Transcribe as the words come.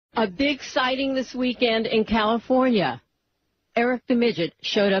A big sighting this weekend in California. Eric the Midget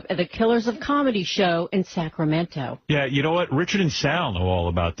showed up at the Killers of Comedy show in Sacramento. Yeah, you know what? Richard and Sal know all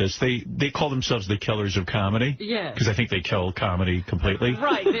about this. They call themselves the Killers of Comedy. Yeah. Because I think they kill comedy completely.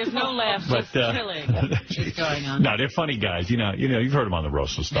 Right. There's no laughs, just killing is going on. No, they're funny guys. You know, you've heard them on the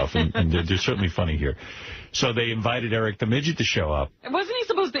roast and stuff, and they're certainly funny here. So they invited Eric the Midget to show up. Wasn't he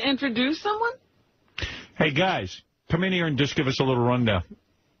supposed to introduce someone? Hey, guys, come in here and just give us a little rundown.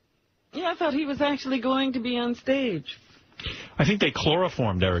 Yeah, I thought he was actually going to be on stage. I think they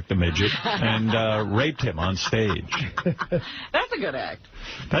chloroformed Eric the Midget and raped him on stage. That's a good act.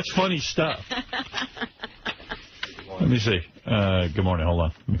 That's funny stuff. Let me see. Good morning. Hold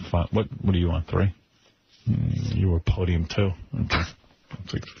on. Let me find, what do you want, 3? You were podium 2. Okay.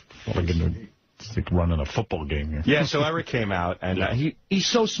 It's like running a football game here. Yeah, so Eric came out, and he's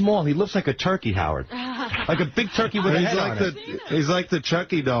so small. He looks like a turkey, Howard. Like a big turkey with a head on it. He's like the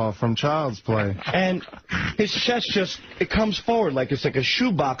Chucky doll from Child's Play. And his chest it comes forward like it's like a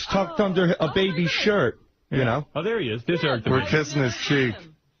shoebox tucked under a baby's shirt, you know? Oh, there he is. There's Eric the We're Midget. kissing his cheek.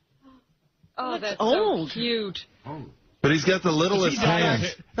 Oh, that's old. so cute. But he's got the littlest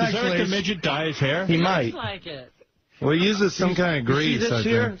hands. Does Eric the Midget dye his hair? He might. Looks like it. Well, he uses some kind of grease, See this I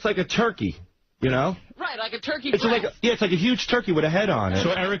here? think. It's like a turkey, you know? Right, like a turkey It's like it's like a huge turkey with a head on it. So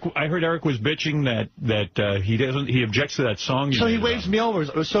Eric, I heard Eric was bitching that he objects to that song. So he waves me over.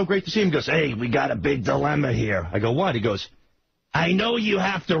 It was so great to see him. He goes, "Hey, we got a big dilemma here." I go, "What?" He goes, "I know you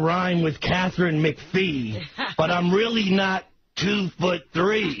have to rhyme with Catherine McPhee, but I'm really not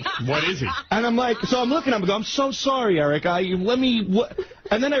 2'3". What is he? And I'm like, so I'm looking at him, I go, "I'm so sorry, Eric.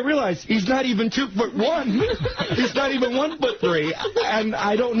 And then I realized he's not even 2'1". He's not even 1'3", and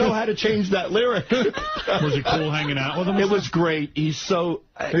I don't know how to change that lyric. Was it cool hanging out with him? It was great. He's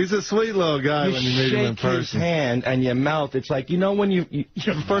a sweet little guy when you meet him in person. His hand and your mouth. It's like, you know, when you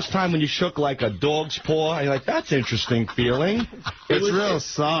the first time when you shook like a dog's paw, and you're like, that's interesting feeling. It's real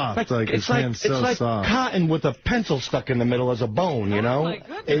soft. His hand's so like soft. Cotton with a pencil stuck in the middle as a bone, you know? My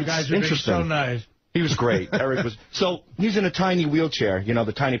goodness. It's You guys are being interesting. so nice. He was great. Eric was. So he's in a tiny wheelchair, you know,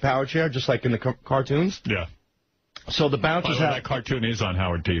 the tiny power chair, just like in the cartoons. Yeah. So the bouncers that cartoon is on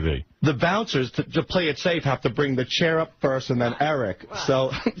Howard TV. The bouncers, to play it safe, have to bring the chair up first and then Eric.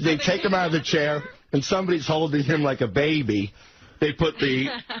 So they take him out of the chair, and somebody's holding him like a baby. They put the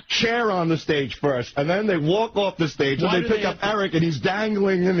chair on the stage first, and then they walk off the stage, and they pick up Eric, and he's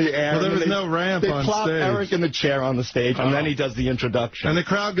dangling in the air. Well, there was no ramp on stage. They plop Eric in the chair on the stage, and then he does the introduction. And the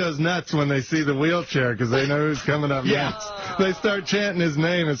crowd goes nuts when they see the wheelchair, because they know who's coming up next. They start chanting his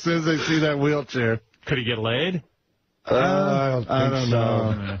name as soon as they see that wheelchair. Could he get laid? I don't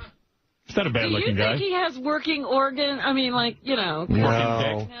know. He's not a bad-looking guy. Do you think he has working organ? I mean, like, you know.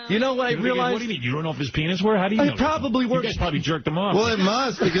 No. You know what I realized? What do you mean? You don't know if his penis works? How do you know? He probably works. You guys probably jerked him off. Well, it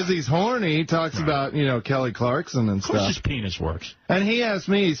must, because he's horny. He talks about, you know, Kelly Clarkson and Of course stuff. his penis works. And he asked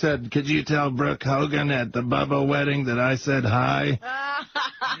me, he said, "Could you tell Brooke Hogan at the Bubba wedding that I said hi?"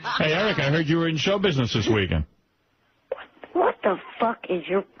 Hey, Eric, I heard you were in show business this weekend. What the fuck is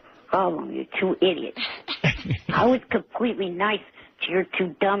your problem, you two idiots? I was completely nice to your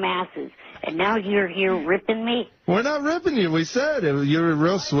two dumbasses, and now you're here ripping me? We're not ripping you. We said you were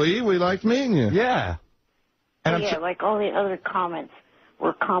real sweet. We liked meeting you. Yeah. And Like all the other comments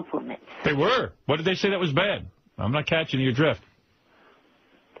were compliments. They were. What did they say that was bad? I'm not catching your drift.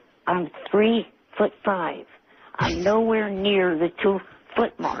 I'm 3'5". I'm nowhere near the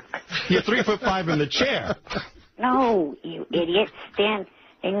 2-foot mark. You're 3'5" in the chair. No, you idiot.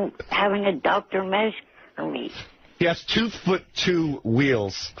 Standing, having a doctor measure me. He has 2'2"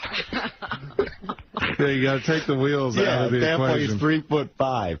 wheels. Yeah, you got to take the wheels out of the therefore equation. he's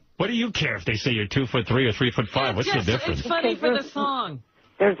 3'5". What do you care if they say you're 2'3" or 3'5"? What's the difference? It's funny for the song.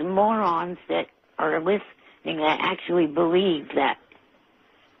 There's morons that are listening that actually believe that.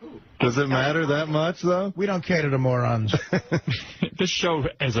 Does it matter that much, though? We don't cater to morons. This show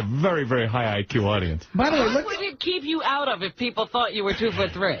has a very, very high IQ audience. By the way, What would it keep you out of if people thought you were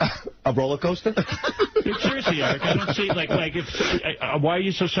 2'3"? A roller coaster? Seriously, Eric, I don't see, why are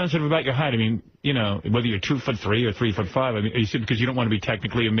you so sensitive about your height? I mean, you know, whether you're 2'3" or 3'5". I mean, is it because you don't want to be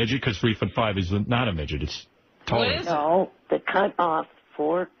technically a midget? Because 3'5" is not a midget. It's taller. No, the cutoff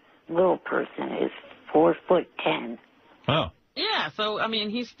for little person is 4'10". Oh. Yeah, so, I mean,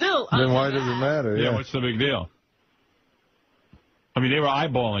 he's still Then why does it matter? Yeah, what's the big deal? I mean, they were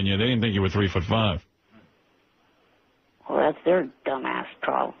eyeballing you. They didn't think you were 3'5". Well, that's their dumbass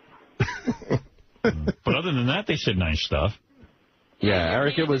problem. But other than that, they said nice stuff. Yeah,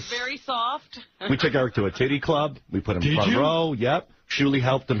 Eric, it was very soft. We took Eric to a titty club. We put him in front row. Yep. Shuli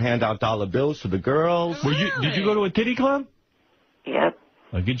helped him hand out dollar bills to the girls. Did you go to a titty club? Yep.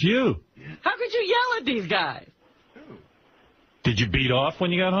 Look at you. How could you yell at these guys? Did you beat off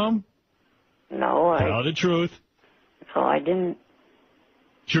when you got home? No, Tell the truth. No, I didn't.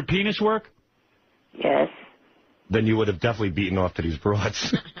 Did your penis work? Yes. Then you would have definitely beaten off to these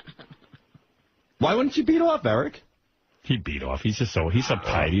broads. Why wouldn't you beat off, Eric? He beat off. He's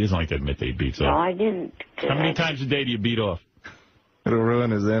uptight. He doesn't like to admit that he beats off. No, I didn't. How many times a day do you beat off? It'll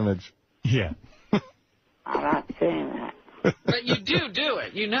ruin his image. Yeah. I'm not saying that. But you do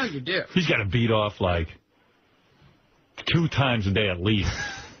it. You know you do. He's got to beat off like 2 times a day at least.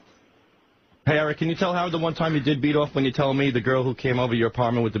 Hey, Eric, can you tell Howard the one time you did beat off when you tell me the girl who came over your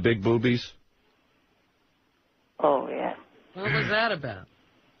apartment with the big boobies? Oh, yeah. What was that about?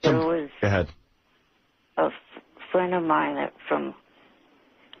 There was Go ahead. a friend of mine from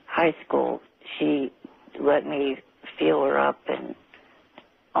high school. She let me feel her up and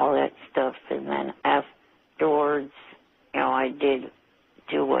all that stuff. And then afterwards, I did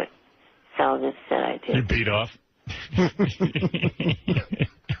do what Sal just said I did. You beat off?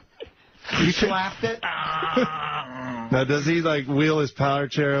 You slapped it? Now, does he, wheel his power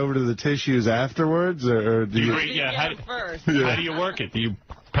chair over to the tissues afterwards? Or do you... First. How do you work it? Do you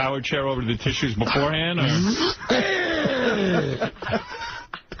power chair over to the tissues beforehand? Or?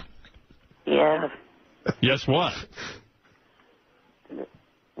 Yeah. Yes, what?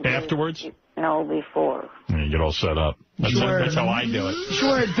 Afterwards? No, before. You get all set up. That's how I do it.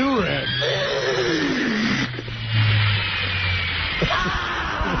 Sure, do it.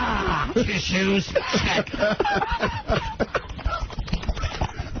 Tissues. Check.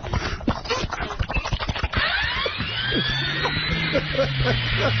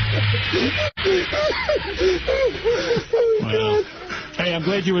 Well, hey, I'm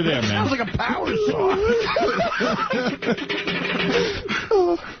glad you were there, man. Sounds like a power saw.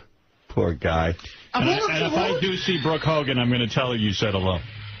 Poor guy. And if I do see Brooke Hogan, I'm going to tell her you said hello.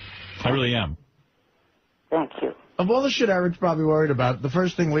 I really am. Thank you. Of all the shit Eric's probably worried about, the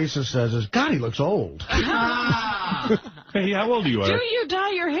first thing Lisa says is, God, he looks old. Hey, how old are you, Eric? Do you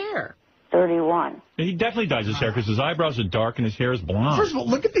dye your hair? 31. He definitely dyes his hair because his eyebrows are dark and his hair is blonde. First of all,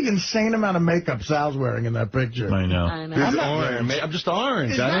 look at the insane amount of makeup Sal's wearing in that picture. I know. I'm just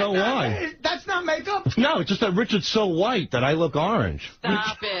orange. I don't know why. That's not makeup? No, it's just that Richard's so white that I look orange.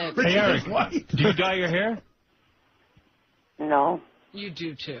 Stop it. Hey, Eric, do you dye your hair? No. You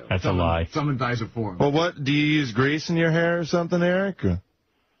do, too. That's a lie. Someone dyes it for him. Well, what, do you use grease in your hair or something, Eric?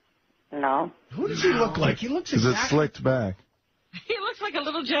 No. Who does he look like? He looks Is exactly... it slicked back? He looks like a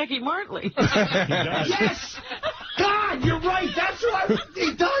little Jackie Martley. Yes! God, you're right. That's what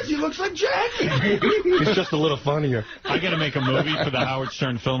he does. He looks like Jackie. He's just a little funnier. I got to make a movie for the Howard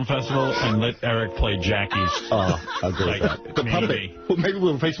Stern Film Festival and let Eric play Jackie's. Oh, I'll do that. The puppet. Well, maybe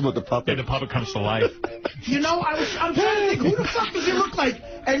we'll replace him with the puppet. Yeah, the puppet comes to life. I'm trying to think, who the fuck does he look like?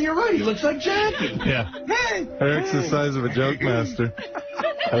 And you're right, he looks like Jackie. Yeah. Hey. Eric's the size of a joke master.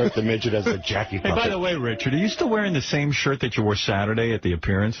 Eric the Midget as a Jackie puppet. Hey, by the way, Richard, are you still wearing the same shirt that you wore Saturday at the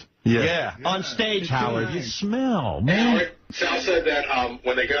appearance? Yeah. On stage, Howard. You smell, man. Sal said that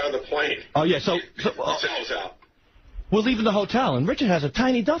when they got on the plane. Oh, yeah, so Sal was out. we're leaving the hotel, and Richard has a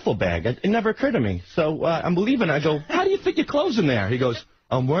tiny duffel bag. It never occurred to me. So I'm leaving. I go, how do you fit your clothes in there? He goes,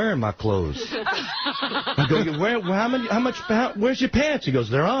 I'm wearing my clothes. I go, where's your pants? He goes,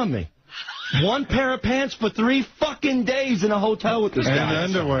 they're on me. One pair of pants for 3 fucking days in a hotel with this guy.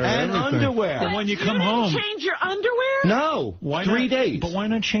 And underwear. And everything. underwear. But when you come home... Change your underwear? No. Why 3 not, days. But why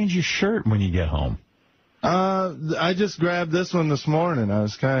not change your shirt when you get home? I just grabbed this one this morning. I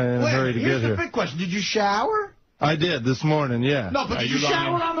was kind of in a hurry to get Here's here. the big question. Did you shower? I did this morning, yeah. No, but did you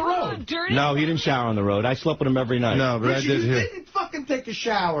shower on the road? Dirty? No, he didn't shower on the road. I slept with him every night. No, but Richard, I did you here. didn't fucking take a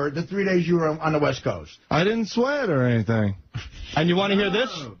shower the 3 days you were on the West Coast. I didn't sweat or anything. And you want to hear this?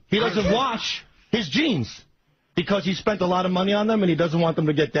 He doesn't wash his jeans because he spent a lot of money on them and he doesn't want them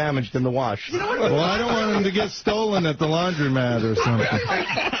to get damaged in the wash. You know what? Well, I don't want them to get stolen at the laundromat or something.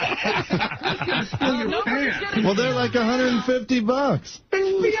 Well, they're like $150. It's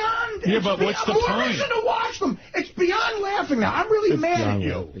beyond. Yeah, but what's the point? reason to wash them. It's beyond laughing now. I'm really mad at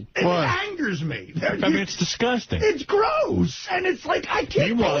you. It What? angers me. I mean, it's disgusting. It's gross. And it's like, I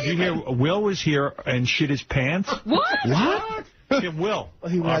can't Meanwhile, did you believe hear it. Will was here and shit his pants? What? What? Yeah, Will,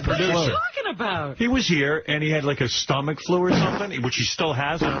 He our had the What are you producer. talking about? He was here, and he had like a stomach flu or something, which he still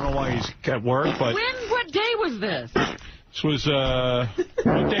has. I don't know why he's at work, but What day was this? this was,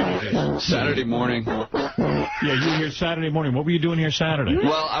 what day was this? Saturday morning. Yeah, you were here Saturday morning. What were you doing here Saturday?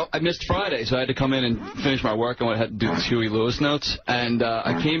 Well, I missed Friday, so I had to come in and finish my work. I had to do the Huey Lewis notes. And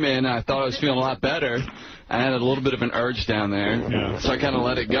I came in, and I thought I was feeling a lot better. I had a little bit of an urge down there, so I kind of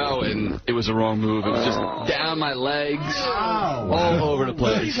let it go, and it was a wrong move. It was just down my legs, all over the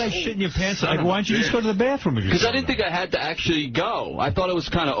place. You guys shit in your pants. Like, why don't you just go to the bathroom? Because I didn't think I had to actually go. I thought I was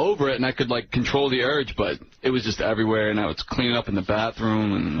kind of over it, and I could, like, control the urge, but it was just everywhere, and I was cleaning up in the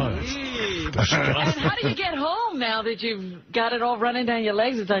bathroom. And And how do you get home now that you've got it all running down your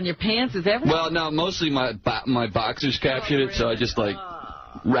legs? It's on your pants? Is everything? Well, no, mostly my boxers captured it, so I just, like,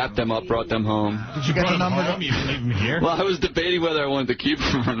 wrapped them up, brought them home. Did you get the number? You didn't leave them here? Well, I was debating whether I wanted to keep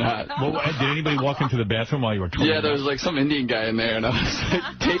them or not. Well, did anybody walk into the bathroom while you were talking? Yeah, there was like some Indian guy in there, and I was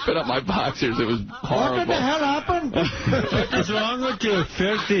like, taping up my boxers. It was horrible. What the hell happened? What is wrong with you?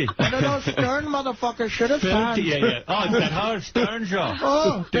 Filthy. One of those Stern motherfuckers should have found. Filthy, yeah. Oh, it's that Howard Stern show.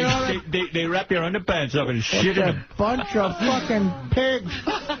 Oh, they wrap your underpants up and shit in them. Bunch of fucking pigs.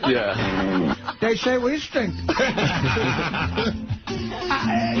 Yeah. They say we stink.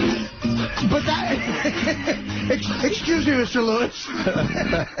 But that... Excuse me, Mr. Lewis.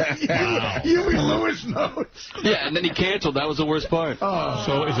 You and Lewis knows. Yeah, and then he canceled. That was the worst part. Oh.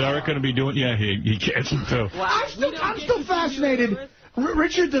 So is Eric going to be doing... Yeah, he canceled, too. Wow. I'm still fascinated.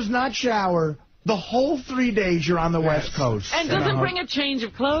 Richard does not shower the whole 3 days you're on the West Coast. And doesn't bring a change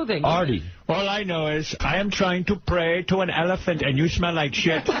of clothing. Artie. All I know is I am trying to pray to an elephant and you smell like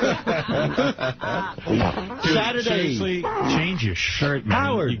shit. Dude, Saturday. Seriously, change your shirt, man.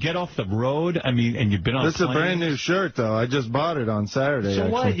 Howard. You get off the road, I mean, and you've been on This is a brand new shirt, though. I just bought it on Saturday. So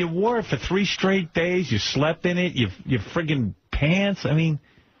actually. what? You wore it for 3 straight days. You slept in it. You friggin' pants. I mean,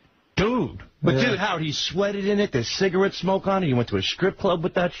 dude. But, dude, Howard, he sweated in it. There's cigarette smoke on it. He went to a strip club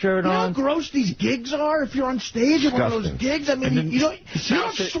with that shirt You know on. how gross these gigs are if you're on stage at one of those gigs? I mean, you don't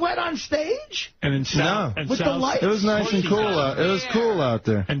sweat on stage? And then With the lights? It was nice and cool out. It was cool out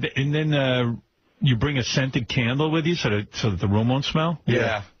there. And then you bring a scented candle with you so that the room won't smell?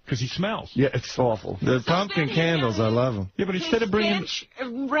 Yeah. Because he smells. Yeah, it's awful. The pumpkin candles, I love them. Yeah, but instead of bringing...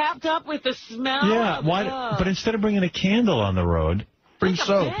 Wrapped up with the smell. Yeah, but instead of bringing a candle on the road... Bring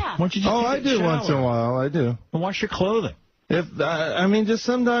soap. Why don't you just Oh, take I a do shower? once in a while. I do. And wash your clothing. I mean, just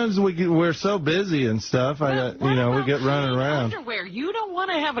sometimes we're so busy and stuff. We get running around. Underwear. You don't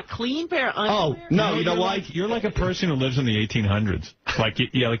want to have a clean pair of underwear. Oh no, you know why? You're like a person who lives in the 1800s.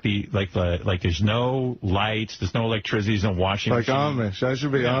 Like there's no lights, there's no electricity, there's no washing Like machine. Amish. I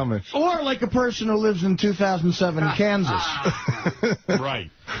should be Amish. Or like a person who lives in 2007 Kansas. Right.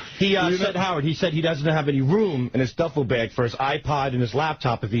 He said, Howard, he said he doesn't have any room in his duffel bag for his iPod and his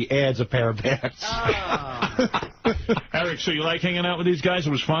laptop if he adds a pair of pants. Eric, so you like hanging out with these guys? It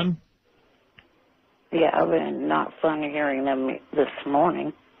was fun? Yeah, I've been not fun hearing them this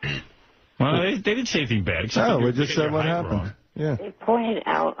morning. Well, they didn't say anything bad. Except No, that we just said what happened. Wrong. Yeah. They pointed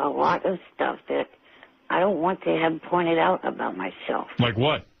out a lot of stuff that I don't want to have pointed out about myself. Like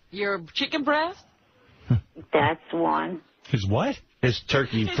what? Your chicken breast? That's one. His what? His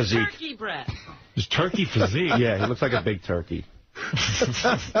turkey His physique. turkey breast. His turkey physique. Yeah, he looks like a big turkey.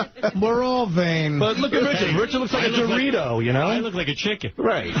 We're all vain. But look at Richard. Richard looks like a Dorito, you know? I look like a chicken.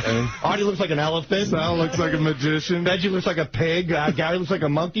 Right. Artie looks like an elephant. Sal looks like a magician. Benji looks like a pig. Gary looks like a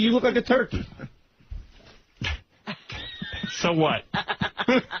monkey. You look like a turkey. So what?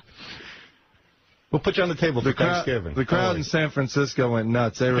 We'll put you on the table for Thanksgiving. The crowd in San Francisco went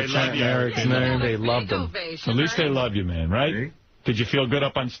nuts. They were They love chanting you. Eric's name. They loved him. At least they love you, man, right? See? Did you feel good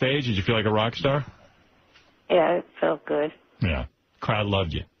up on stage? Did you feel like a rock star? Yeah, it felt good. Yeah. Crowd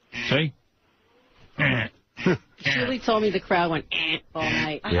loved you. See? Julie told me the crowd went all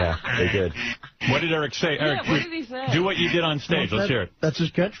night. Yeah, they did. What did Eric say? Eric, what did he say? do what you did on stage. Let's hear it. That's his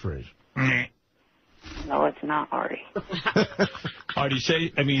catchphrase. No, it's not Artie. Artie,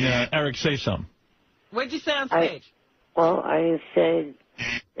 Eric, say something. What'd you say on stage? I said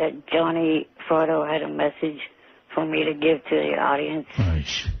that Johnny Frodo had a message for me to give to the audience.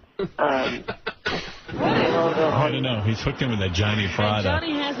 Nice. I don't know. He's hooked in with that Johnny And Frodo.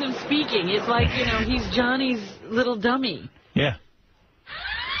 Johnny has him speaking. It's like, he's Johnny's little dummy. Yeah.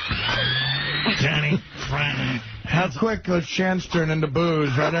 Johnny Frodo. How quick those chants turn into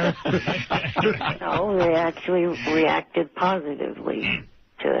booze, right, Eric? No, they actually reacted positively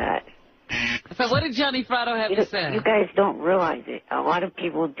to that. So what did Johnny Frodo have to say? You guys don't realize it. A lot of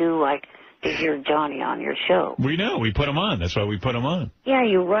people do like to hear Johnny on your show. We know. We put him on. That's why we put him on. Yeah,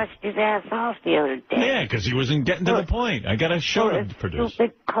 you rushed his ass off the other day. Yeah, because he wasn't getting to the point. I got a show to produce.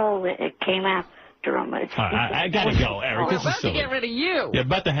 Stupid call that it came after him. I got to go, Eric. We're This about is silly. to get rid of you. You're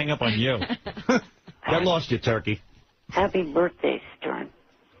about to hang up on you. I lost you, turkey. Happy birthday, Stern.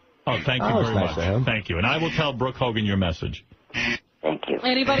 Oh, thank you Oh, very it's nice much. of him. Thank you. And I will tell Brooke Hogan your message. Thank you.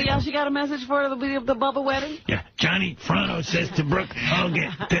 Anybody else you got a message for the Bubba wedding? Yeah, Johnny Frano says to Brooke, I'll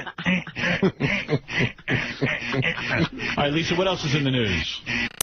get All right, Lisa, what else is in the news?